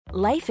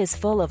Life is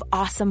full of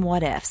awesome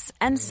what-ifs,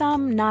 and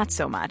some not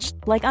so much,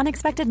 like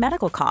unexpected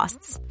medical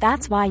costs.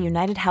 That's why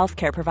United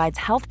Healthcare provides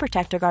Health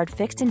Protector Guard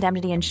fixed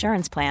indemnity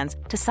insurance plans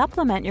to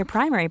supplement your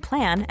primary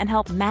plan and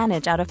help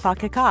manage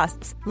out-of-pocket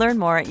costs. Learn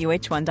more at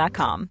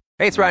uh1.com.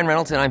 Hey, it's Ryan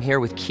Reynolds, and I'm here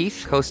with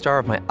Keith, co-star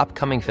of my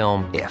upcoming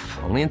film, If,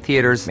 only in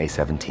theaters May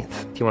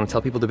 17th. Do you want to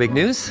tell people the big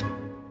news?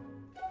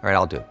 All right,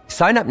 I'll do it.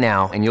 Sign up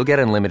now and you'll get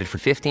unlimited for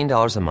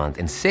 $15 a month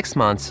and 6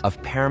 months of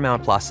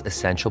Paramount Plus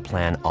Essential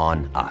Plan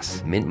on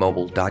us.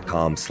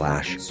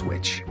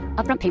 MintMobile.com/switch.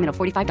 Upfront payment of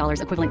 $45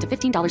 equivalent to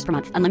 $15 per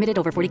month. Unlimited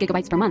over 40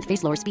 gigabytes per month.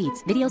 Face lower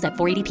speeds. Videos at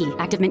 480p.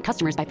 Active Mint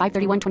customers by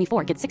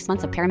 531.24 get 6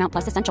 months of Paramount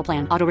Plus Essential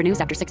Plan. Auto renews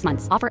after 6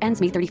 months. Offer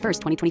ends May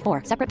 31st,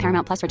 2024. Separate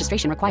Paramount Plus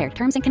registration required.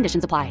 Terms and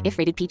conditions apply if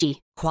rated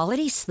PG.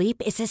 Quality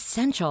sleep is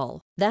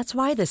essential. That's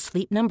why the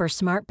Sleep Number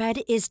Smart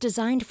Bed is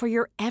designed for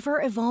your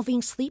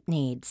ever-evolving sleep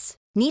needs.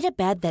 Need a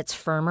bed that's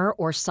firmer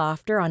or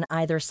softer on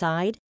either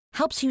side?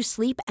 Helps you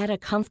sleep at a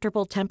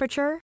comfortable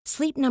temperature?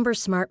 Sleep Number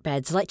Smart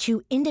Beds let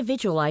you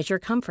individualize your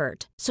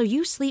comfort, so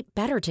you sleep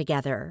better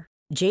together.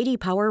 J.D.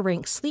 Power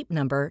ranks Sleep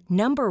Number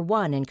number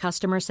 1 in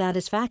customer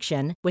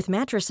satisfaction with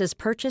mattresses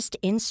purchased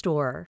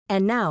in-store.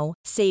 And now,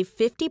 save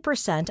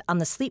 50% on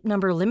the Sleep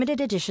Number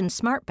Limited Edition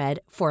Smart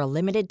Bed for a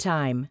limited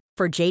time.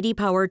 For J.D.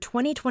 Power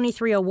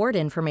 2023 award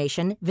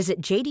information,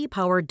 visit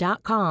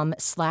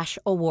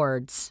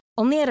jdpower.com/awards.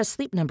 Only at a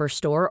Sleep Number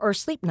store or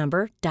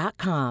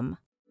sleepnumber.com.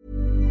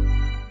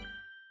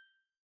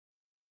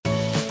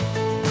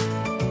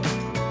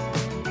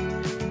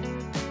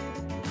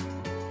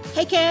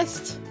 Hey,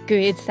 Kirst.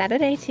 Good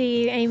Saturday to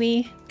you,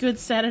 Amy. Good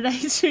Saturday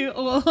to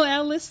all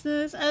our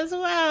listeners as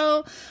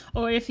well.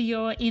 Or if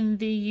you're in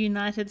the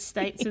United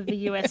States of the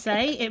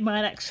USA, it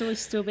might actually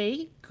still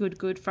be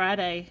Good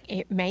Friday.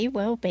 It may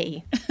well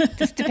be.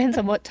 Just depends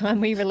on what time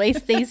we release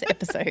these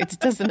episodes,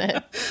 doesn't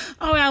it?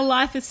 Oh, our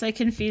life is so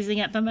confusing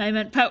at the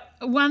moment. But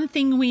one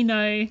thing we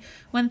know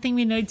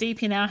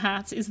deep in our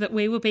hearts is that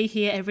we will be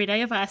here every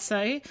day of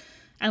ISO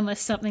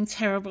unless something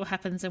terrible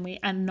happens and we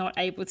are not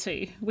able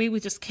to. We will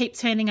just keep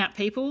turning up,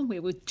 people. We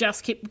will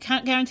just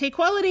can't guarantee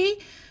quality.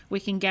 We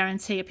can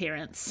guarantee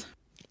appearance.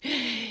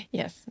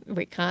 Yes,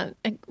 we can't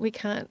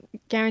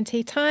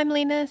guarantee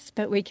timeliness,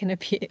 but we can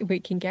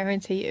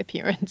guarantee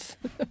appearance.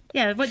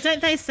 Yeah, but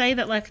don't they say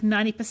that like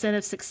 90%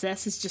 of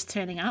success is just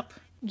turning up?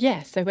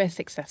 Yeah, so we're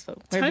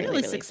successful. We're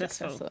totally really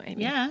successful,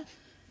 Amy. Yeah.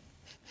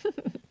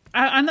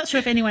 I'm not sure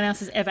if anyone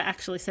else has ever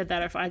actually said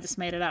that or if I just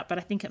made it up, but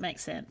I think it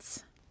makes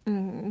sense.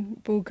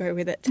 We'll go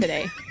with it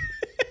today.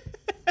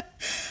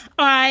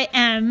 I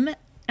am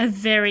a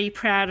very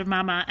proud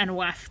mama and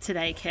wife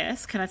today,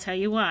 Kirst. Can I tell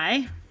you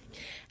why?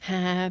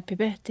 Happy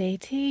birthday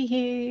to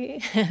you.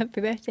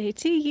 Happy birthday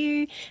to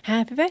you.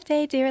 Happy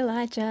birthday, dear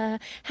Elijah.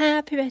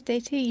 Happy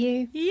birthday to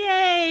you.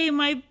 Yay!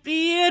 My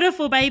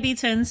beautiful baby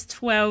turns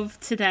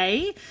 12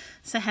 today.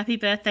 So happy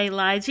birthday,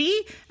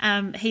 Elijah.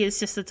 He is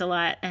just a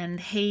delight and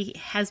he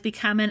has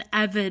become an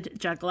avid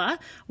juggler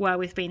while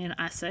we've been in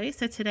ISO.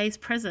 So today's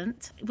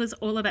present was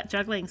all about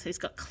juggling. So he's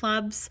got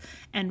clubs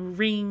and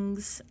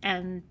rings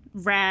and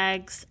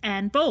rags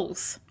and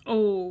balls,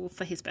 all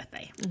for his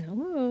birthday.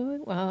 Oh,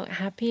 well,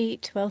 happy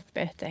 12th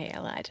birthday,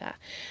 Elijah.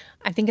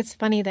 I think it's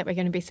funny that we're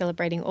going to be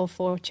celebrating all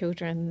 4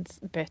 children's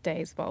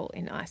birthdays while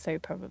in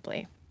ISO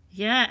probably.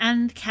 Yeah,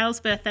 and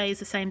Cal's birthday is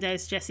the same day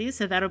as Jessie's,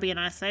 so that'll be an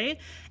ISO.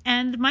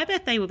 And my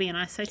birthday will be an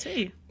ISO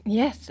too.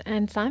 Yes,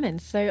 and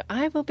Simon's. So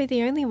I will be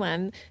the only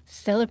one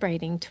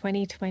celebrating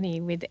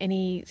 2020 with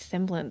any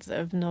semblance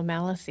of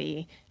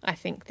normalcy, I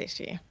think, this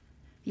year.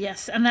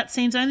 Yes, and that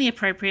seems only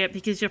appropriate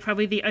because you're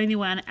probably the only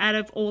one out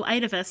of all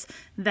 8 of us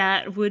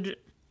that would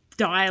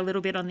die a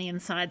little bit on the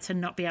inside to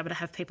not be able to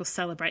have people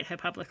celebrate her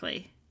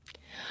publicly.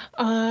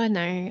 Oh,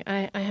 no,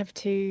 I have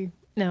 2.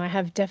 No,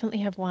 I definitely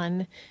have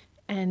 1.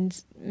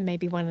 And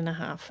maybe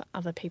 1.5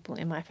 other people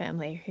in my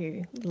family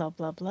who love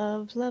all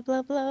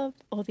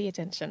the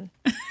attention.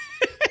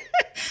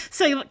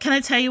 So can I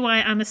tell you why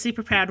I'm a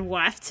super proud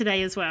wife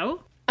today as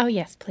well? Oh,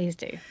 yes, please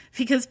do.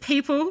 Because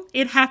people,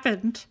 it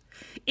happened.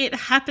 It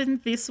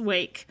happened this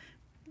week.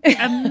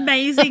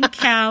 Amazing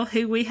Cal,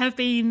 who we have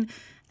been,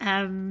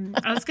 I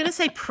was going to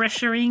say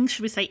pressuring,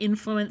 should we say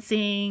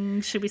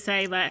influencing, should we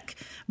say like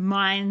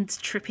mind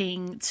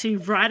tripping to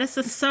write us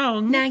a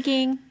song.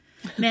 Nagging.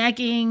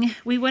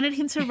 We wanted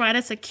him to write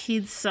us a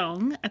kid's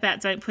song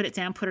about Don't Put It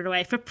Down, Put It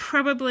Away for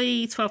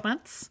probably 12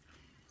 months.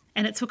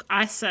 And it took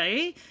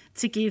ISO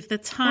to give the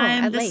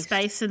time, the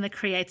space and the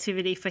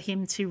creativity for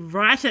him to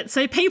write it.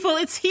 So people,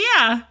 it's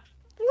here.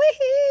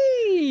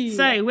 Woohoo!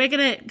 So we're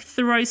going to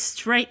throw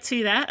straight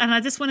to that. And I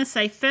just want to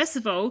say, first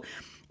of all,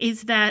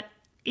 is that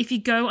if you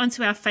go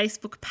onto our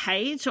Facebook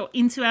page or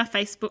into our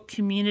Facebook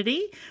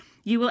community,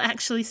 you will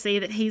actually see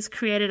that he's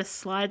created a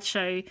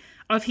slideshow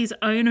of his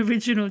own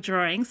original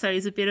drawing. So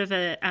he's a bit of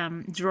a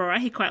drawer.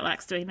 He quite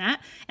likes doing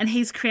that. And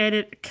he's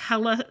created a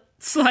colour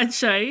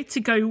slideshow to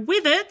go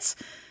with it.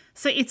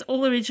 So it's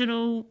all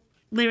original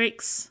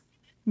lyrics,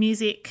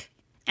 music,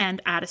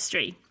 and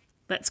artistry.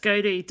 Let's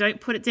go to Don't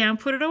Put It Down,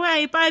 Put It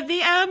Away by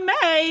the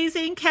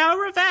amazing Cal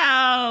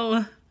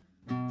Raval.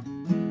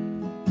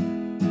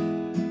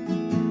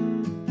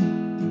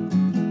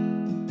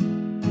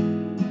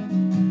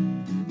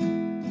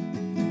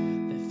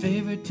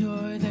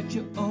 toy that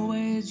you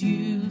always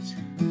use,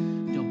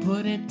 don't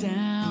put it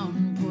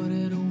down, put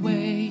it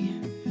away.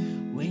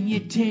 When you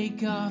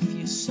take off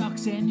your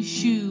socks and your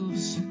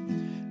shoes,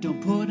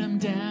 don't put them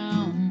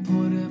down,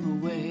 put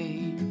them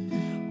away.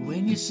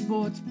 When your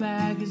sports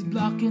bag is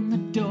blocking the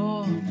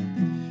door,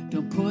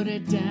 don't put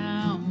it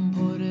down,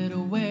 put it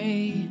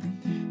away.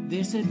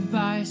 This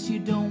advice you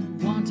don't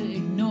want to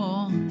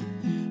ignore,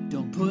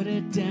 don't put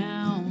it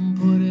down,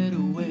 put it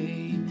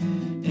away.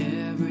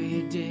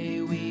 Every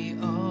day we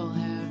all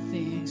have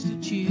things to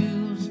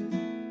choose,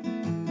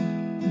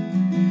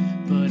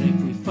 but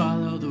if we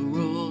follow the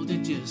rule to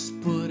just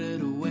put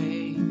it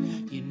away,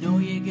 you know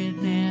you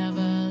could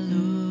never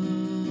lose.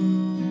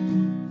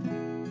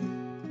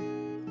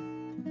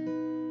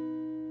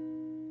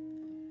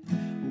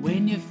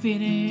 When you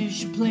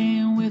finish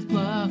playing with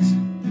blocks,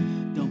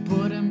 don't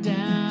put them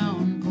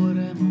down, put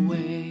them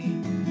away.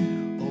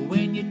 Or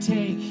when you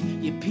take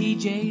your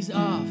PJs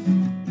off,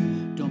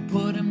 don't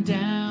put them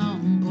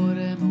down, put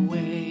them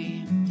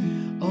away.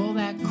 All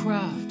that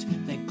craft,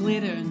 that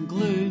glitter and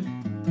glue,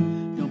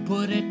 don't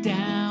put it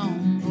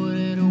down, put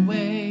it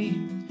away.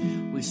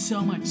 With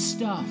so much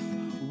stuff,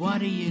 what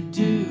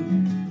do?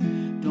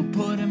 Don't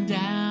put them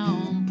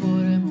down,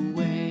 put them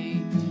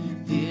away.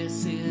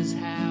 This is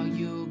how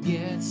you'll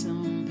get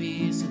some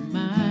peace of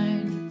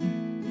mind.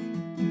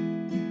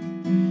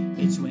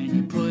 It's when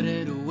you put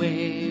it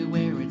away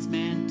where it's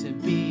meant to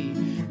be,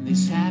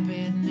 this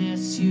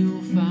happiness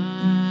you'll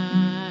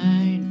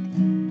find.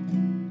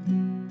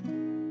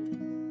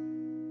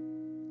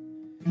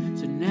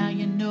 So now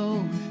you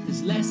know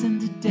this lesson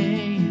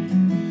today.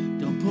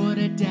 Don't put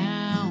it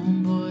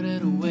down, put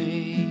it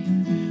away.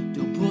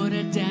 Don't put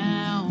it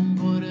down,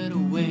 put it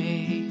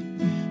away.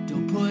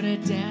 Don't put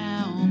it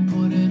down,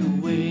 put it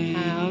away.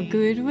 How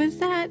good was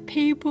that,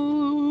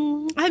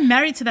 people? I'm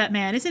married to that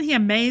man. Isn't he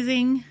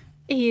amazing?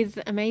 He is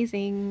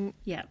amazing.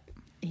 Yep.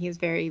 He is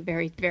very,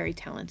 very, very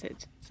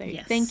talented. So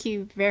Yes. Thank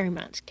you very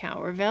much,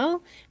 Cal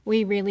Ravel.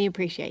 We really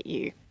appreciate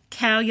you.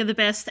 Cal, you're the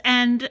best.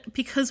 And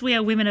because we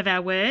are women of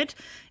our word,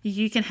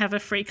 you can have a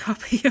free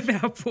copy of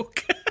our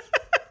book.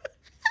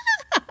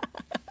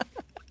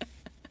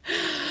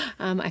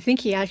 I think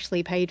he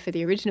actually paid for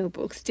the original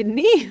books, didn't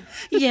he?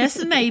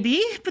 Yes,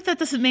 maybe, but that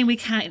doesn't mean we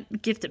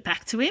can't gift it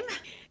back to him.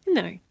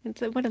 No,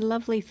 what a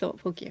lovely,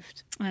 thoughtful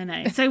gift. I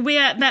know. So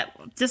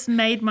that just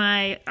made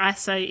my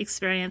ISO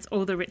experience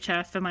all the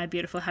richer for my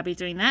beautiful hubby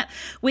doing that.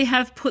 We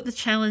have put the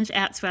challenge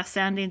out to our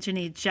sound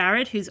engineer,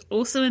 Jared, who's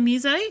also a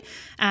muso.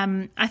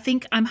 I'm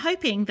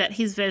hoping that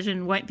his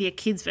version won't be a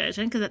kid's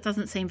version because that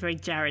doesn't seem very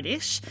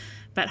Jared-ish,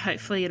 but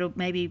hopefully it'll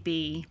maybe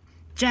be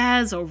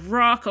jazz or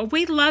rock. Or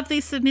we love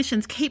these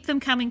submissions. Keep them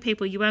coming,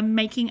 people. You are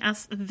making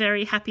us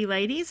very happy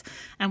ladies,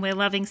 and we're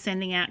loving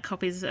sending out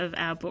copies of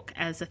our book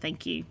as a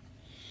thank you.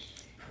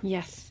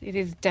 Yes, it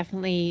is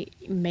definitely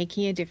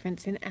making a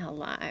difference in our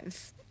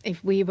lives.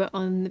 If we were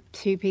on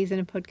Two Peas in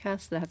a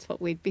Podcast, that's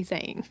what we'd be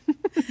saying.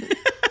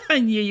 I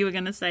knew you were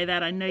going to say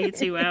that. I know you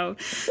too well.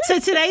 So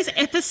today's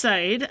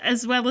episode,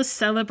 as well as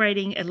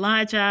celebrating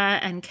Elijah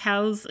and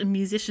Cal's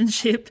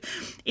musicianship,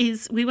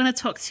 is we want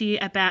to talk to you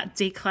about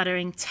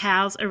decluttering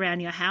towels around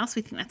your house.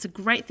 We think that's a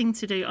great thing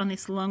to do on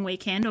this long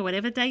weekend or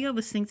whatever day you're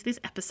listening to this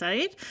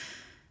episode.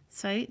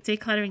 So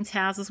decluttering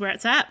towels is where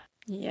it's at.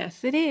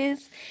 Yes, it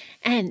is.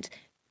 And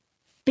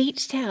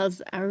beach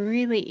towels are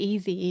really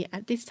easy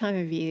at this time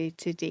of year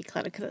to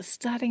declutter because it's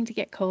starting to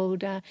get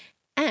colder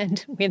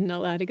and we're not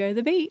allowed to go to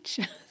the beach.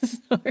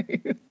 So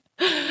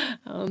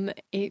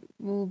it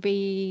will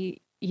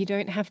be, you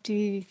don't have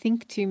to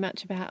think too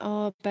much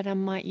about, but I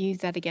might use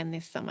that again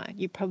this summer.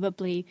 You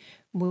probably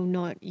will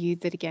not use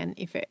it again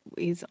if it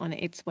is on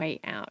its way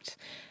out.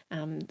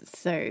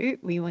 So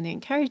we want to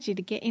encourage you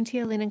to get into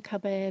your linen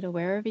cupboard or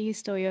wherever you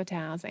store your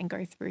towels and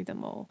go through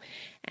them all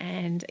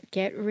and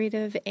get rid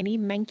of any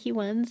manky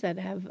ones that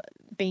have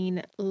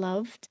been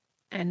loved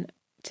and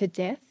to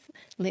death,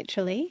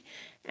 literally.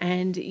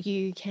 And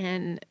you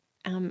can,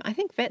 I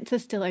think vets are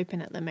still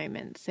open at the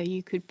moment, so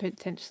you could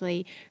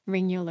potentially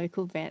ring your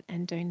local vet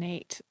and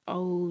donate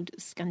old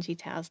scungy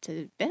towels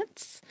to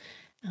vets.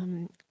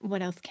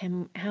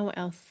 How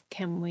else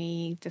can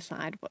we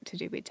decide what to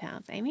do with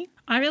towels, Amy?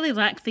 I really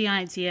like the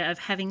idea of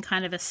having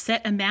kind of a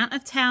set amount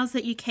of towels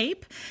that you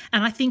keep.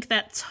 And I think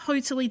that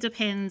totally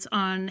depends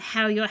on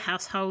how your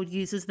household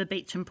uses the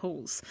beach and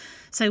pools.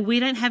 So we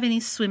don't have any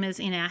swimmers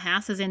in our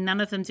house, as in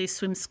none of them do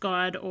swim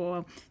squad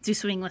or do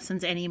swimming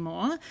lessons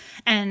anymore.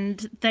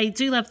 And they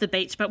do love the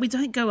beach, but we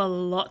don't go a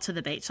lot to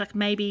the beach, like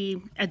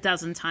maybe a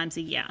dozen times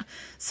a year.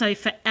 So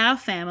for our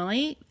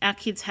family, our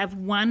kids have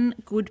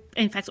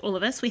in fact, all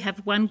of us, we have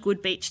one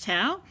good beach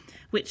towel,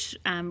 which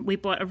we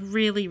bought a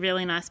really,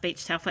 really nice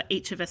beach towel for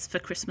each of us for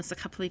Christmas a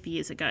couple of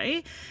years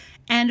ago.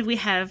 And we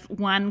have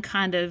one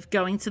kind of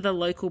going to the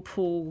local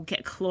pool,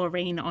 get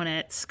chlorine on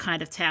it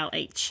kind of towel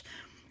each.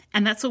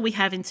 And that's all we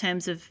have in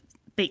terms of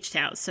beach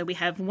towels. So we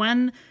have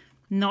one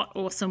not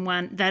awesome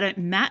one. They don't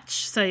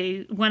match.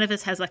 So one of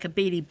us has like a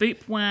beady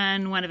boop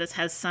one of us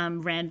has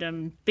some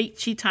random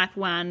beachy type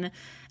one,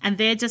 and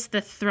they're just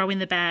the throw in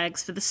the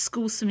bags for the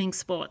school swimming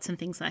sports and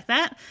things like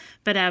that.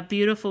 But our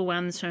beautiful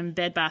ones from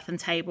Bed Bath and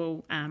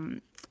Table,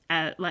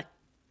 are like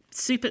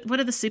what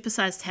are the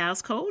supersized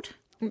towels called?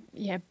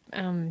 Yeah.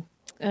 What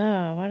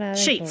are they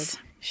Sheets.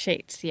 called?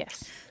 Sheets,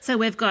 yes. So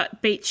we've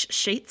got beach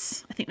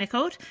sheets, I think they're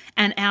called,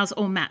 and ours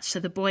all match. So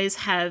the boys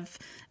have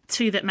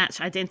 2 that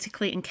match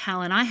identically, and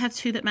Cal and I have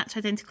 2 that match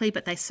identically,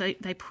 but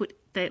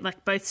they're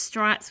like both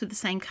stripes with the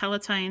same colour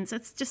tones.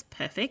 It's just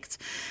perfect.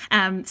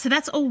 So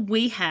that's all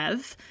we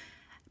have,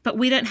 but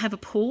we don't have a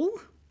pool,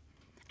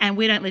 and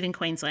we don't live in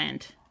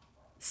Queensland.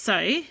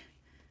 So...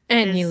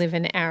 And you live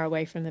an hour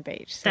away from the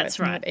beach. So that's it's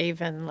right. not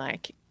even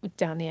like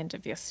down the end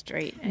of your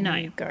street and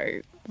you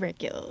go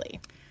regularly.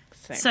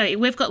 So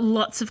we've got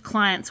lots of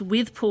clients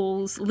with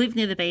pools, live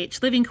near the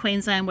beach, live in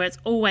Queensland where it's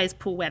always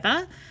pool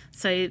weather.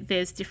 So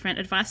there's different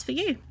advice for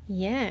you.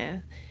 Yeah.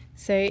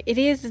 So it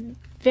is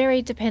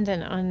very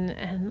dependent on,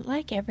 and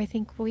like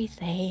everything we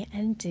say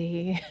and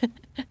do,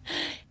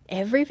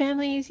 every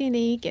family is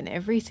unique and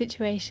every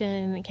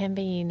situation can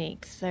be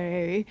unique.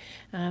 So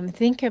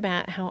think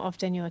about how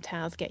often your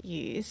towels get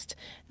used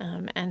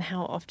and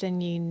how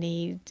often you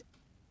need,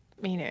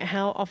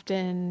 how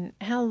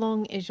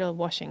long is your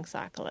washing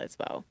cycle as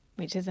well,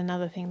 which is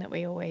another thing that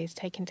we always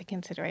take into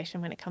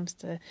consideration when it comes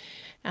to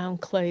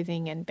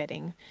clothing and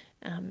bedding.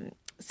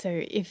 So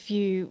if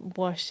you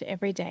wash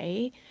every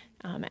day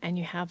and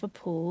you have a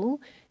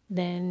pool,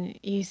 then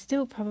you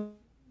still probably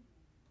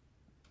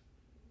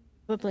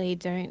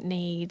don't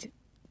need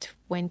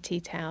 20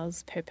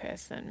 towels per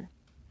person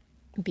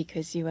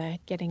because you are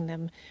getting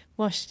them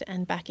washed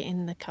and back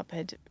in the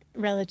cupboard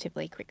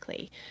relatively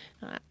quickly.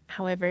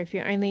 However, if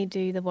you only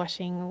do the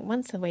washing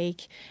once a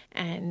week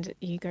and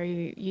you go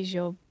use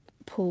your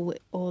pool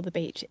or the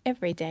beach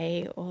every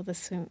day, or the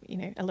swim,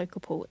 a local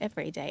pool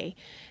every day,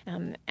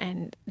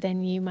 and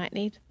then you might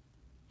need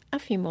a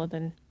few more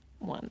than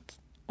 1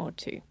 or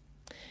 2.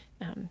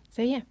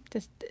 So yeah,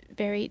 just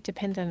very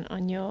dependent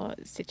on your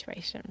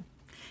situation.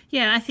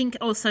 Yeah, I think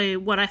also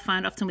what I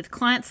find often with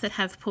clients that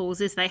have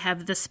pools is they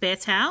have the spare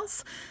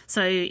towels.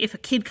 So if a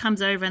kid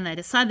comes over and they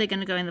decide they're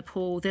going to go in the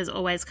pool, there's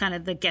always kind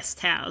of the guest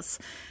towels.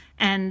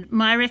 And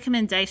my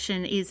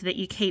recommendation is that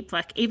you keep,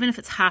 like, even if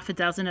it's half a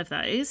dozen of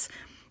those,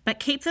 but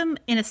keep them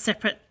in a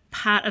separate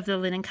part of the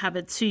linen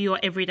cupboard to your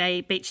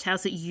everyday beach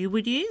towels that you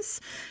would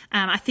use.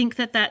 I think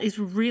that is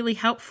really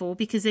helpful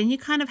because then you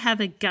kind of have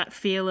a gut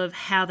feel of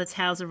how the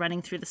towels are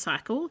running through the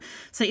cycle.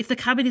 So if the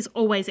cupboard is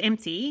always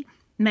empty,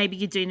 maybe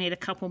you do need a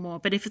couple more.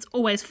 But if it's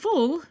always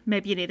full,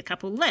 maybe you need a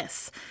couple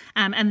less.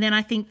 And then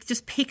I think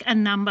just pick a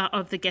number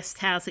of the guest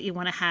towels that you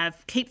want to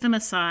have, keep them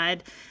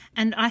aside.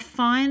 And I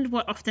find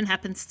what often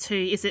happens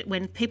too is that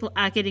when people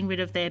are getting rid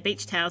of their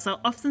beach towels, I'll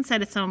often say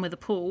to someone with a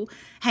pool,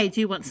 hey, do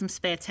you want some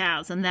spare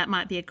towels? And that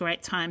might be a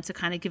great time to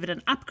kind of give it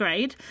an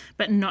upgrade,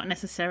 but not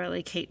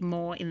necessarily keep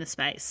more in the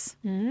space.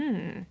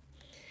 Now,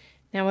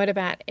 what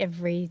about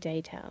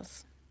everyday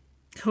towels?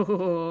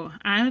 Oh,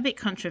 I'm a bit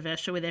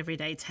controversial with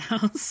everyday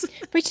towels.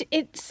 Which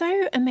it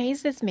so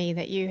amazes me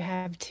that you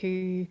have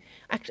 2.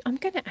 I'm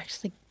going to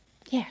actually,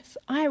 yes,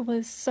 I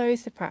was so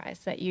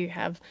surprised that you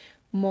have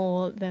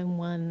more than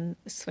 1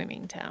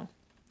 swimming towel.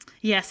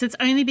 Yes, it's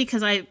only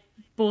because I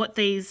bought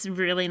these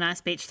really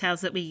nice beach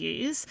towels that we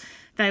use.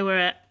 They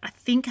were, I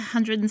think,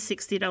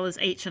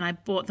 $160 each, and I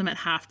bought them at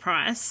half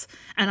price.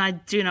 And I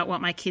do not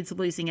want my kids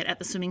losing it at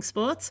the swimming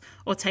sports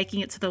or taking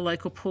it to the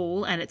local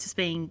pool and it just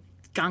being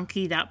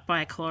gunkied up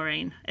by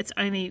chlorine. It's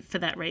only for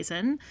that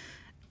reason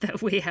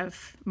that we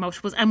have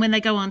multiples. And when they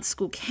go on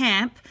school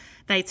camp,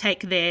 they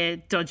take their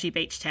dodgy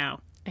beach towel.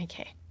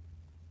 Okay.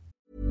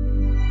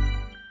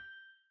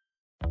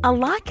 A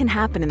lot can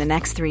happen in the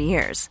next 3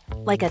 years.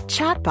 Like a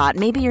chatbot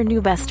may be your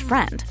new best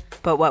friend.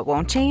 But what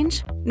won't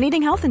change?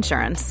 Needing health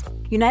insurance.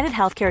 United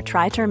Healthcare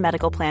Tri-Term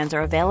Medical Plans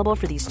are available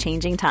for these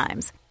changing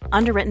times.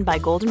 Underwritten by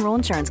Golden Rule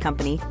Insurance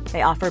Company,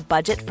 they offer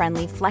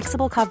budget-friendly,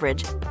 flexible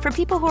coverage for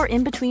people who are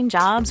in between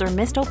jobs or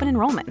missed open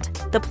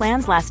enrollment. The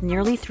plans last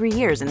nearly 3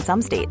 years in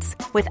some states,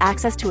 with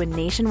access to a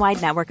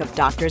nationwide network of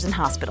doctors and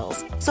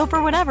hospitals. So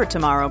for whatever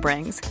tomorrow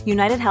brings,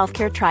 United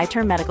Healthcare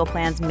Tri-Term Medical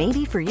Plans may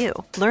be for you.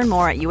 Learn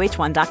more at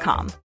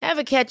uh1.com.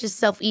 Ever catch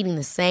yourself eating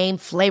the same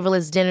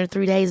flavorless dinner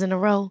 3 days in a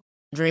row?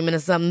 Dreaming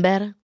of something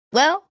better?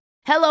 Well,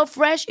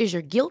 HelloFresh is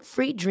your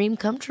guilt-free dream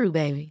come true,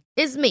 baby.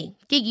 It's me,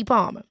 Keke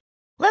Palmer.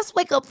 Let's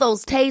wake up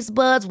those taste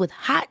buds with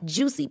hot,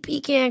 juicy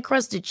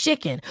pecan-crusted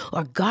chicken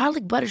or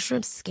garlic butter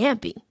shrimp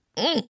scampi.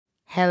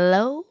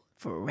 Hello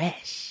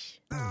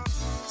Fresh.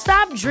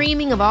 Stop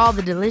dreaming of all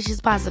the delicious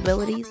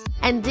possibilities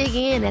and dig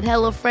in at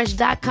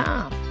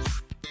HelloFresh.com.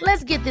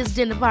 Let's get this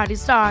dinner party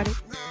started.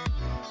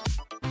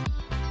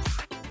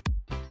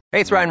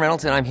 Hey, it's Ryan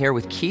Reynolds, and I'm here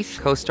with Keith,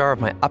 co-star of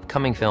my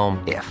upcoming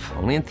film, If,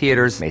 only in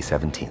theaters May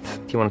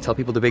 17th. Do you want to tell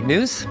people the big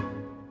news?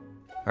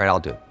 All right,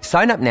 I'll do it.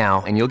 Sign up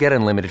now and you'll get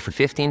unlimited for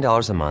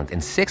 $15 a month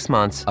and 6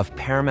 months of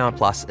Paramount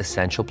Plus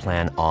Essential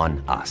Plan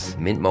on us.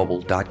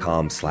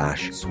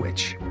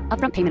 MintMobile.com/switch.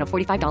 Upfront payment of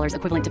 $45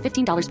 equivalent to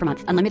 $15 per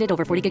month. Unlimited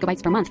over 40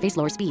 gigabytes per month. Face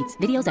lower speeds.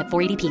 Videos at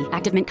 480p.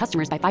 Active Mint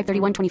customers by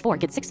 531.24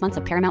 get 6 months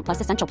of Paramount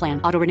Plus Essential Plan.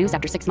 Auto renews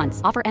after 6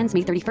 months. Offer ends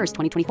May 31st,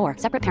 2024.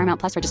 Separate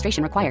Paramount Plus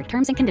registration required.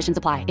 Terms and conditions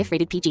apply if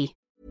rated PG.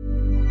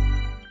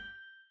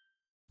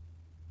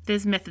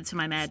 There's method to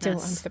my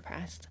madness. Still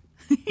unsurprised.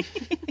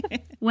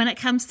 When it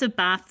comes to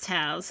bath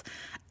towels,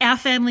 our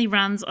family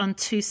runs on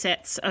 2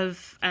 sets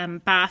of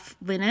bath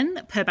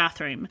linen per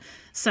bathroom.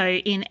 So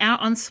in our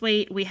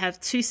ensuite, we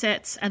have 2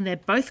 sets and they're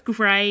both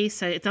grey,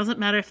 so it doesn't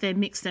matter if they're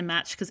mixed and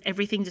matched because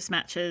everything just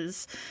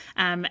matches,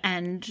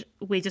 and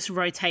we just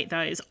rotate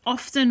those.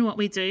 Often what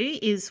we do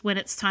is when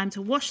it's time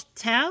to wash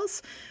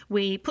towels,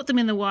 we put them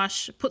in the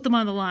wash, put them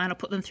on the line or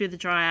put them through the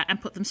dryer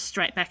and put them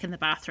straight back in the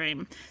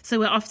bathroom. So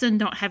we're often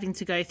not having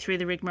to go through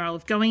the rigmarole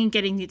of going and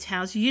getting new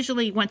towels.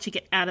 Usually once you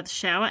get out of the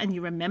shower and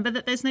you remember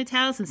that there's no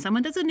towels and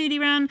someone does a nudie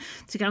run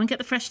to go and get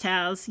the fresh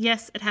towels.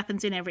 Yes, it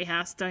happens in every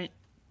house. Don't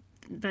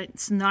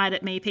snide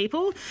at me,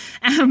 people.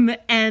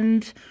 But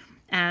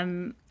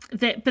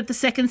the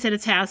second set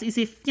of towels is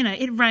if,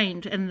 it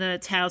rained and the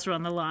towels are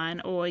on the line,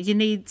 or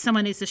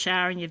someone needs to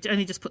shower and you've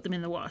only just put them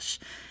in the wash.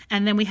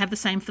 And then we have the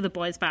same for the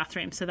boys'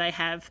 bathroom. So they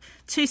have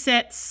 2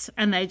 sets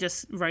and they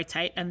just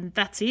rotate and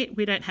that's it.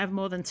 We don't have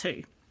more than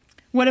 2.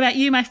 What about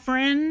you, my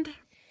friend?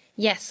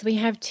 Yes, we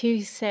have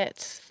 2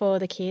 sets for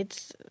the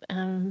kids,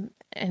 and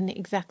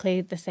exactly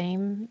the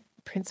same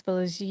principle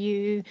as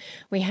you.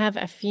 We have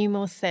a few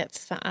more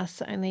sets for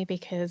us only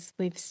because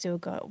we've still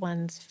got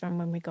ones from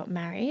when we got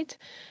married,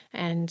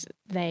 and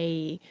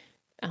they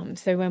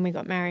so when we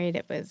got married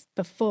it was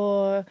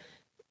before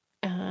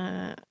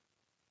our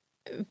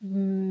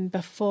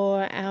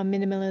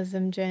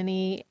minimalism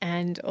journey,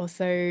 and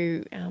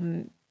also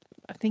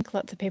I think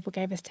lots of people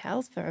gave us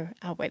towels for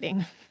our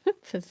wedding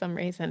for some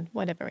reason,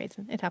 whatever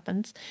reason, it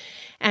happens.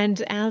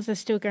 And ours are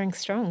still going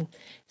strong.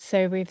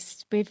 So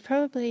we've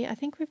probably, I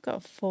think we've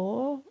got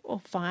 4 or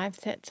 5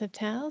 sets of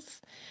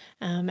towels.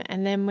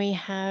 And then we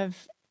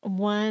have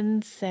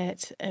 1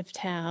 set of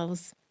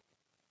towels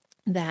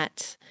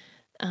that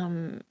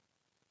I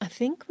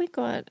think we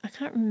got, I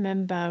can't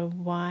remember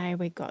why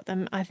we got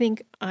them. I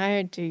think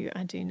I do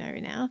know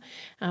now.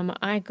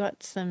 I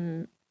got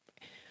some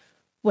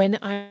when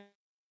I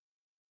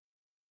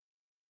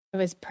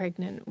was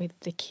pregnant with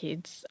the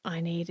kids. I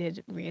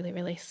needed really,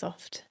 really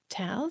soft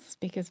towels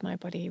because my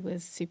body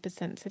was super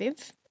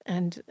sensitive,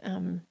 and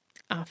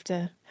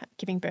after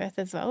giving birth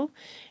as well,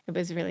 it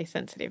was really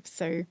sensitive.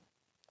 So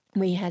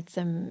we had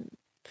some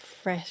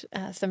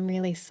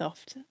really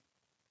soft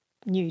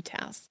new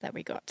towels that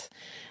we got,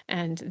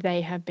 and they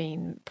have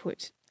been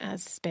put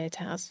as spare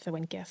towels for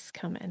when guests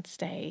come and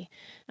stay.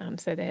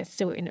 So they're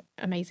still in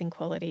amazing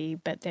quality,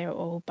 but they're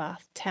all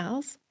bath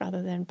towels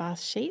rather than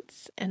bath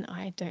sheets, and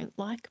I don't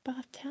like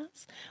bath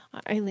towels. I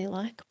only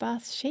like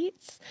bath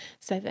sheets,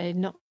 so they're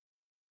not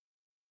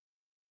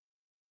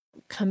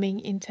coming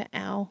into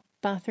our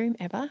bathroom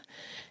ever.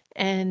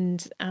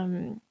 And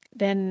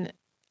then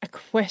a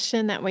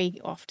question that we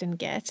often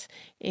get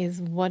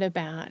is, what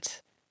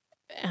about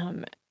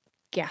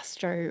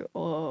gastro,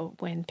 or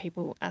when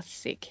people are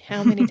sick?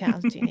 How many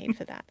towels do you need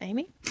for that,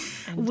 Amy?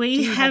 And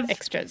we have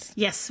extras.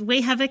 Yes, we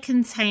have a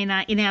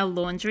container in our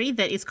laundry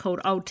that is called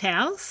old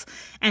towels,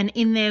 and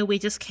in there we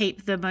just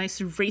keep the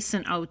most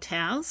recent old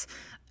towels.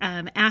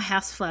 Our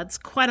house floods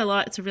quite a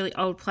lot. It's a really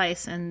old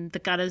place and the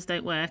gutters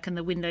don't work and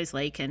the windows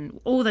leak and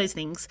all those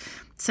things.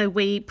 So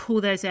we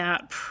pull those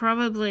out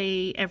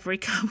probably every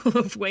couple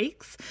of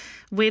weeks.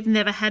 We've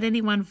never had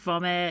anyone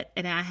vomit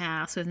in our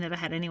house. We've never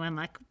had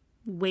anyone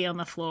wee on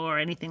the floor or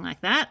anything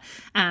like that.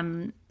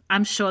 I'm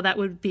sure that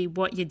would be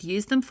what you'd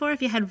use them for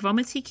if you had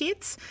vomity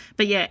kids.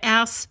 But yeah,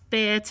 our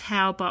spare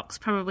towel box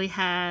probably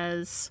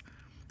has,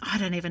 I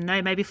don't even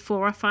know, maybe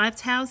 4 or 5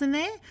 towels in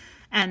there.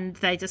 And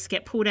they just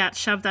get pulled out,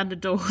 shoved under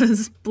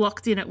doors,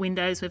 blocked in at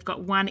windows. We've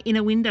got one in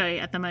a window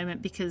at the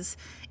moment because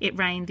it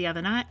rained the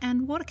other night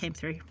and water came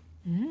through.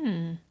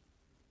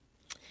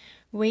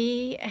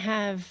 We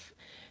have,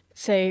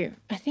 so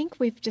I think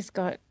we've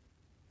got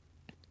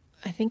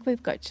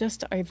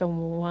just over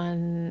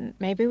 1,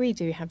 maybe we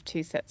do have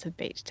 2 sets of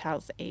beach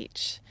towels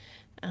each,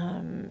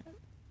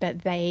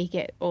 but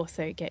they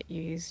also get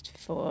used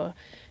for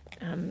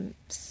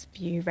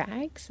spew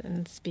rags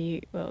and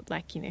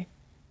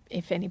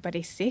if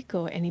anybody's sick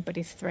or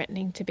anybody's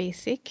threatening to be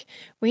sick.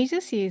 We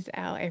just use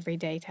our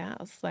everyday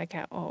towels,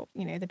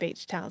 the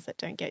beach towels that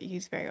don't get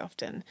used very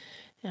often,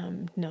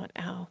 not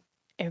the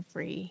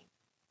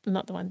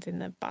ones in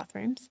the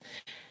bathrooms.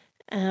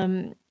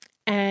 And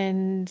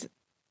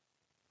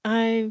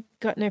I've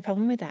got no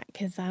problem with that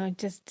because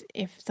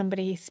if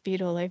somebody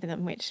spewed all over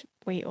them, which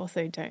we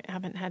also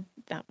haven't had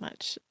that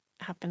much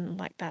happen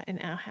like that in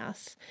our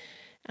house,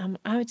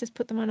 I would just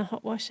put them on a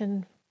hot wash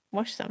and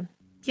wash them.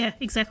 Yeah,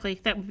 exactly.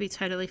 That would be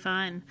totally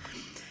fine.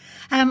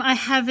 I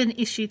have an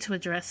issue to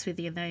address with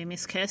you though,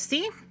 Miss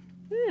Kirsty.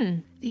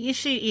 The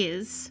issue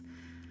is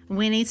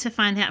We need to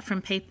find out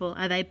from people,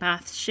 are they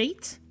bath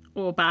sheet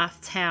or bath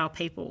towel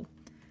people?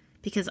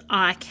 Because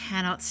I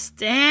cannot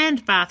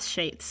stand bath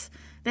sheets.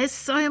 There's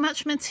so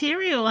much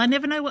material. I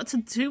never know what to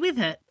do with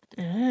it.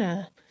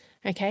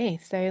 Okay,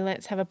 so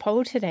let's have a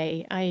poll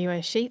today. Are you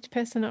a sheet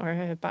person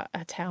or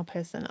a towel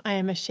person? I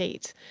am a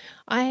sheet.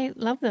 I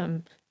love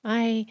them.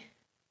 I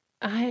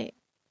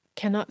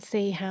cannot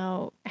see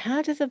how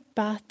does a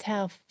bath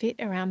towel fit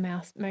around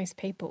most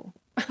people?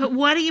 But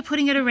what are you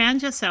putting it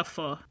around yourself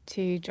for?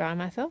 To dry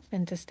myself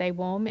and to stay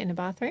warm in a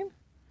bathroom.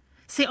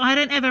 See, I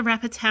don't ever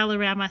wrap a towel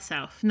around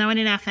myself. No one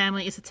in our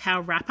family is a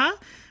towel wrapper.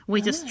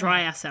 We just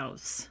dry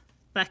ourselves.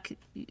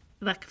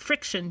 Like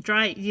friction,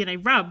 dry,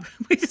 rub.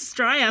 We just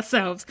dry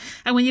ourselves.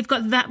 And when you've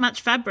got that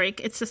much fabric,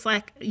 it's just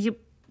like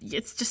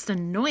it's just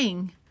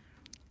annoying.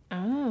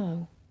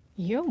 Oh,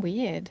 you're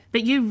weird.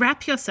 But you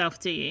wrap yourself,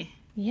 do you?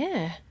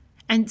 Yeah.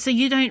 And so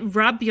you don't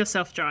rub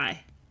yourself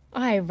dry?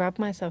 I rub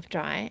myself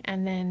dry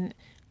and then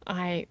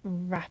I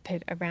wrap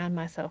it around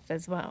myself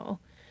as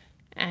well.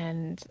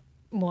 And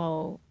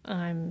while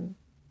I'm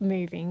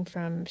moving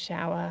from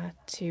shower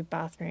to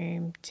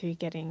bathroom to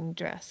getting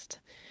dressed,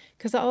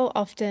 because I'll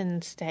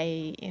often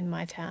stay in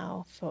my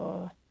towel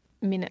for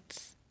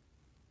minutes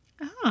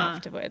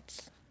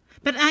afterwards.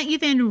 But aren't you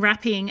then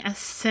wrapping a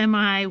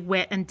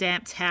semi-wet and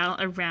damp towel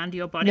around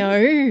your body?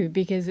 No,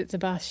 because it's a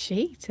bath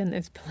sheet and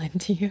there's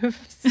plenty of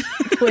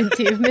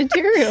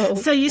material.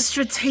 So you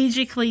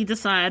strategically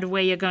decide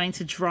where you're going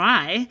to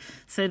dry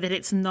so that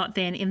it's not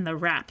then in the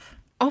wrap.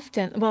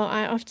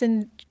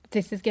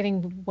 This is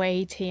getting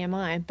way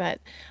TMI, but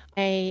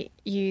I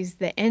use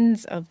the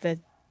ends of the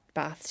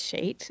bath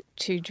sheet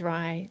to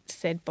dry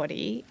said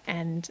body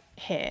and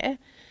hair,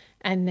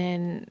 and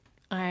then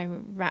I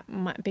wrap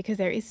because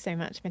there is so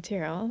much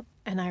material,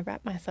 and I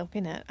wrap myself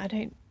in it. I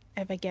don't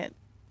ever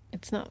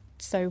it's not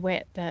so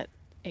wet that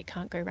it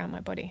can't go around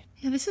my body.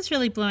 Yeah, this is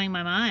really blowing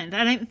my mind.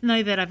 I don't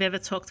know that I've ever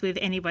talked with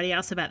anybody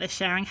else about their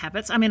showering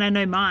habits. I mean, I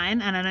know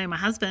mine and I know my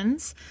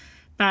husband's,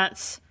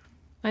 but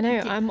I know.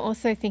 I'm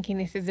also thinking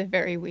this is a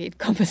very weird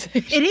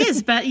conversation. It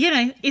is, but,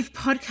 if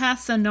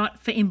podcasts are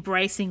not for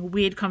embracing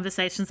weird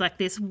conversations like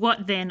this,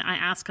 what then, I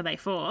ask, are they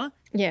for?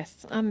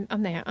 Yes, I'm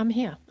there. I'm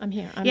here. I'm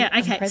okay.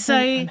 I'm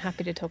present. I'm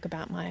happy to talk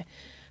about my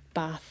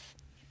bath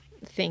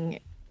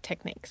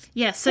techniques.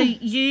 Yeah, so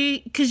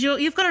because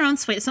you've got an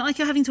ensuite. It's not like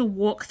you're having to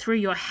walk through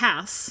your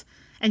house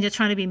and you're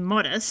trying to be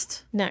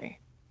modest. No.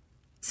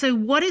 So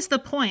what is the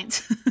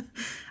point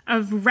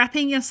of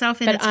wrapping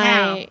yourself in a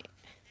towel?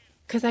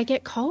 Because I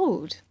get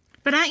cold.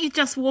 But aren't you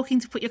just walking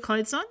to put your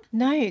clothes on?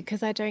 No,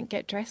 because I don't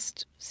get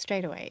dressed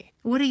straight away.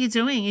 What are you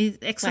doing? You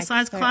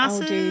exercise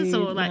classes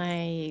or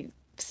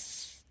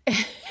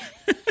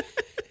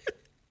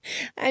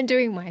I'm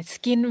doing my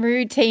skin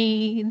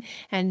routine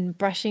and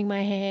brushing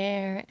my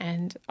hair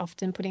and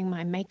often putting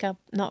my makeup.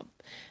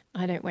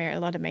 I don't wear a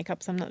lot of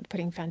makeup, so I'm not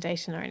putting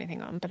foundation or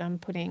anything on, but I'm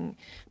putting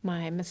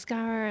my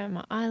mascara and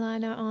my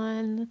eyeliner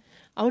on.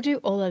 I'll do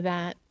all of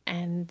that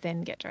and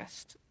then get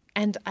dressed.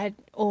 And I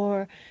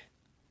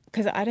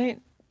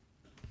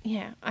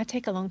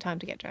take a long time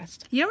to get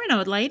dressed. You're an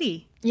old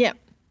lady. Yeah.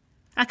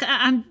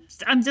 I'm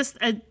just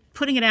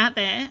putting it out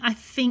there. I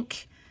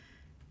think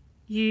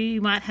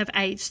you might have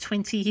aged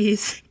 20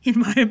 years, in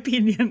my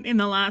opinion, in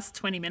the last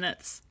 20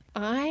 minutes.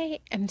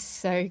 I am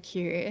so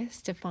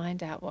curious to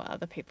find out what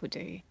other people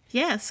do.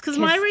 Yes, because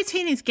my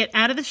routine is get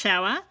out of the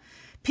shower,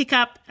 pick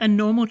up a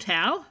normal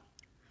towel,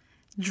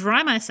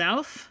 dry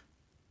myself,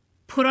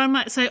 put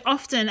on so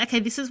often,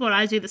 this is what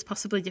I do that's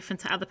possibly different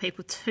to other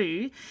people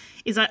too,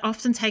 is I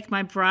often take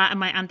my bra and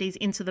my undies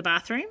into the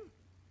bathroom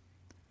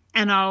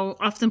and I'll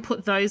often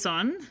put those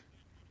on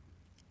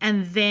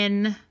and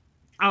then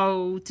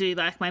I'll do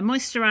like my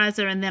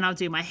moisturiser and then I'll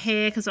do my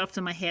hair because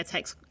often my hair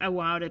takes a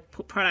while to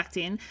put product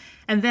in,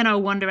 and then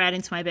I'll wander out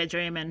into my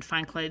bedroom and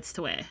find clothes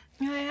to wear.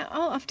 Yeah,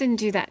 I'll often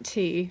do that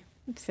too.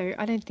 So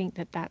I don't think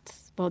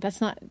that's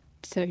not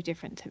so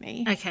different to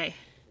me. Okay.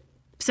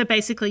 So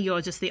basically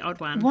you're just the odd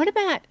one. What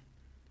about,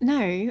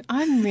 no,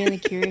 I'm really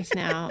curious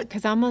now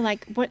because I'm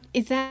like, what,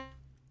 is that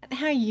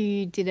how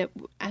you did it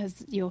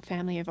as your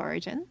family of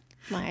origin?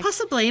 Like,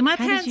 possibly. My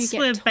parents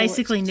were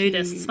basically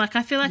nudists. Like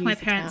I feel like my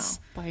parents.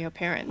 By your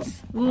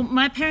parents? Well,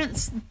 my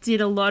parents did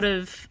a lot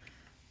of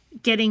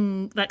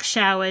getting like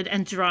showered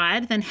and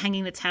dried, then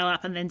hanging the towel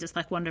up and then just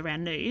like wander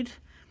around nude.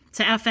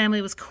 So our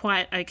family was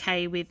quite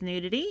okay with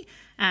nudity,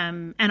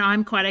 and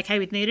I'm quite okay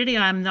with nudity.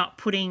 I'm not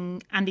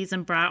putting undies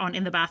and bra on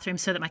in the bathroom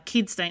so that my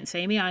kids don't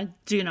see me. I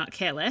do not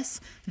care less.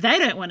 They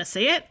don't want to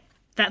see it.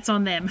 That's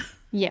on them.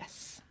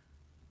 Yes.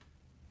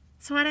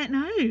 So I don't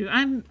know.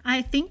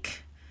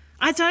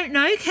 I don't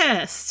know,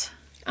 Kirst.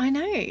 I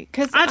know.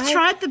 Because I've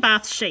tried the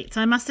bath sheets.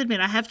 I must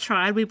admit I have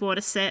tried. We bought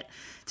a set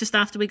just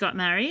after we got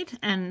married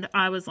and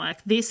I was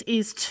like, this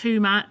is too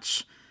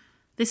much.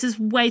 This is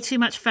way too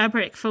much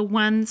fabric for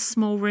one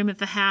small room of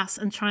the house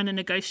and trying to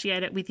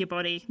negotiate it with your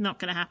body. Not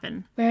going to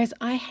happen. Whereas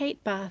I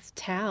hate bath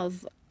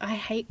towels. I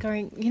hate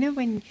going,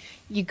 when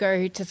you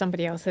go to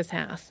somebody else's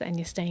house and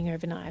you're staying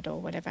overnight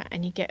or whatever,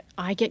 and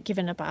I get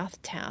given a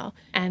bath towel,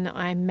 and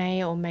I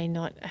may or may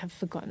not have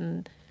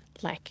forgotten,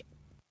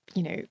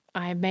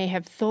 I may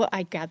have thought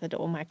I gathered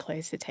all my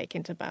clothes to take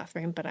into the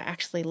bathroom, but I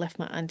actually left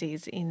my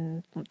undies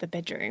in the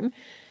bedroom.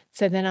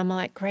 So then I'm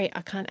like, great,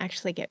 I can't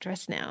actually get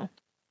dressed now.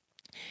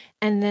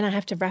 And then I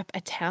have to wrap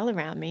a towel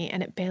around me,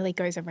 and it barely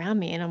goes around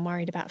me, and I'm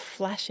worried about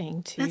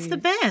flashing to that's the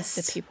best.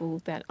 The people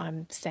that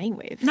I'm staying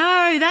with.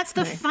 No, that's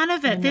the fun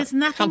of it. There's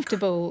nothing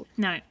comfortable.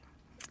 I'm not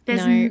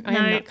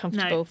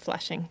comfortable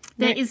flashing.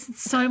 There is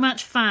so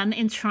much fun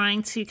in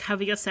trying to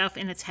cover yourself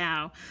in a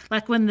towel.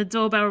 Like when the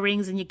doorbell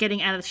rings and you're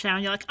getting out of the shower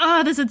and you're like,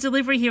 oh, there's a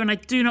delivery here and I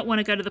do not want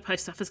to go to the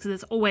post office because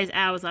it's always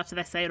hours after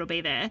they say it'll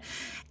be there.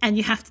 And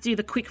you have to do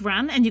the quick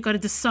run and you've got to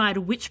decide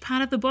which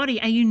part of the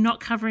body are you not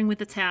covering with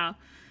the towel.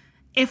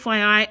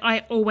 FYI,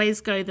 I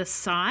always go the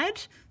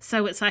side.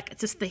 So it's like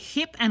just the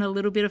hip and a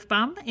little bit of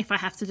bum if I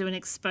have to do an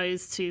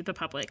exposed to the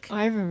public.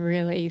 I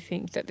really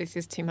think that this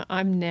is too much.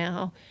 I'm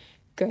now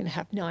going to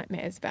have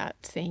nightmares about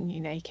seeing you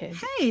naked.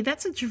 Hey,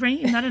 that's a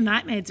dream, not a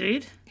nightmare,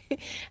 dude.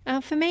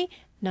 For me,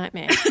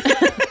 nightmare.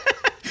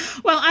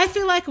 Well, I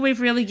feel like we've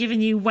really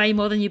given you way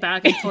more than you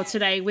bargained for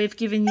today. We've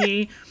given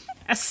you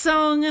a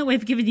song.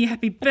 We've given you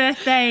happy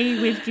birthday.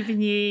 We've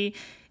given you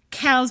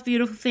Cal's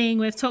beautiful thing.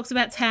 We've talked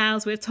about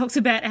towels. We've talked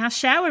about our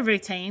shower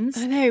routines.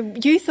 I know.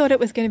 You thought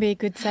it was going to be a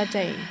good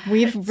Saturday.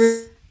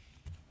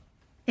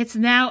 It's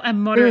now a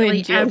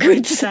moderately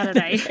average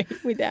Saturday.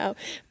 With our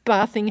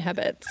bathing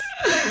habits.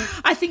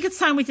 I think it's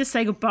time we just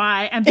say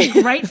goodbye and be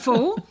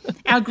grateful.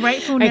 Our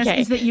gratefulness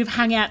is that you've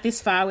hung out this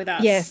far with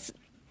us. Yes.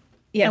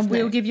 And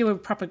we'll give you a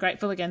proper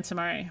grateful again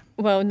tomorrow.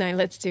 Well, no,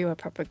 let's do a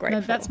proper grateful.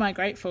 No, that's my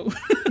grateful.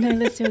 No,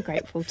 let's do a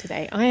grateful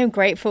today. I am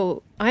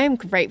grateful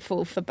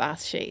for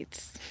bath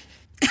sheets.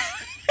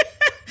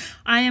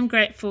 I am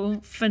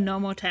grateful for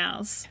normal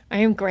towels. I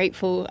am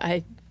grateful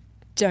I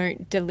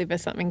don't deliver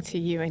something to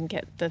you and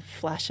get the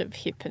flash of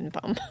hip and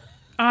bum.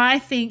 I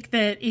think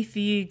that if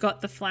you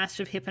got the flash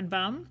of hip and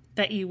bum,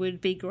 that you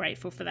would be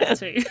grateful for that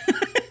too.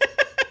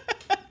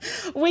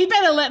 We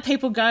better let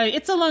people go.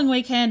 It's a long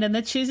weekend and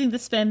they're choosing to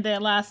spend their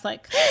last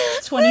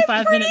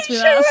 25 minutes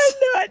with us.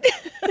 I'm not.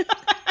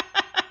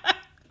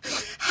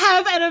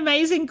 Have an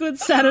amazing good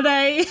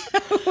Saturday.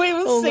 We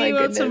will see you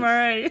all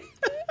tomorrow.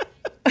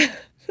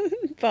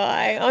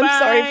 Bye. I'm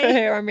sorry for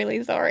her. I'm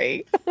really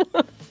sorry.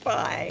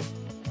 Bye.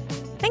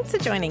 Thanks for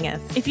joining us.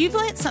 If you've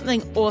learnt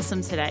something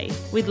awesome today,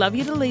 we'd love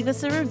you to leave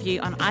us a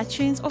review on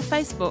iTunes or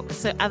Facebook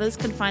so others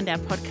can find our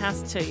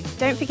podcast too.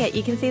 Don't forget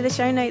you can see the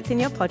show notes in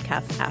your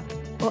podcast app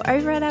or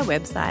over at our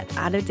website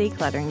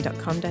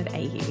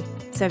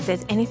artofdecluttering.com.au. So if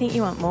there's anything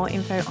you want more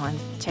info on,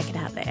 check it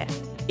out there.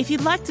 If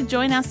you'd like to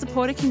join our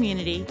supporter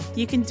community,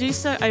 you can do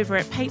so over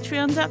at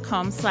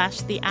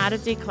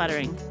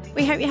patreon.com/theartofdecluttering.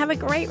 We hope you have a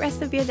great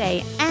rest of your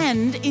day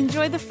and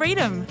enjoy the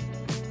freedom.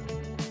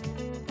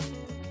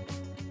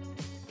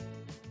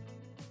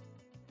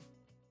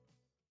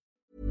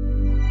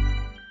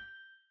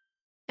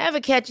 Ever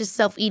catch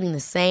yourself eating the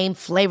same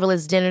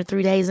flavorless dinner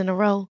 3 days in a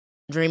row?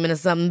 Dreaming of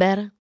something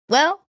better?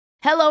 Well,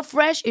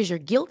 HelloFresh is your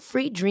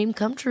guilt-free dream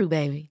come true,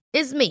 baby.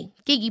 It's me,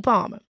 Keke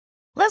Palmer.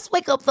 Let's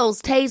wake up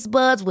those taste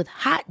buds with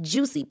hot,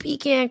 juicy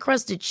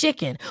pecan-crusted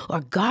chicken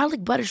or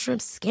garlic butter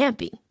shrimp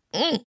scampi.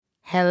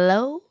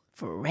 Hello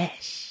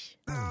Fresh.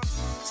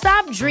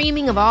 Stop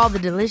dreaming of all the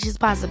delicious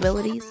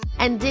possibilities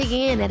and dig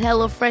in at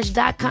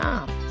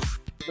HelloFresh.com.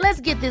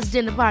 Let's get this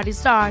dinner party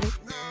started.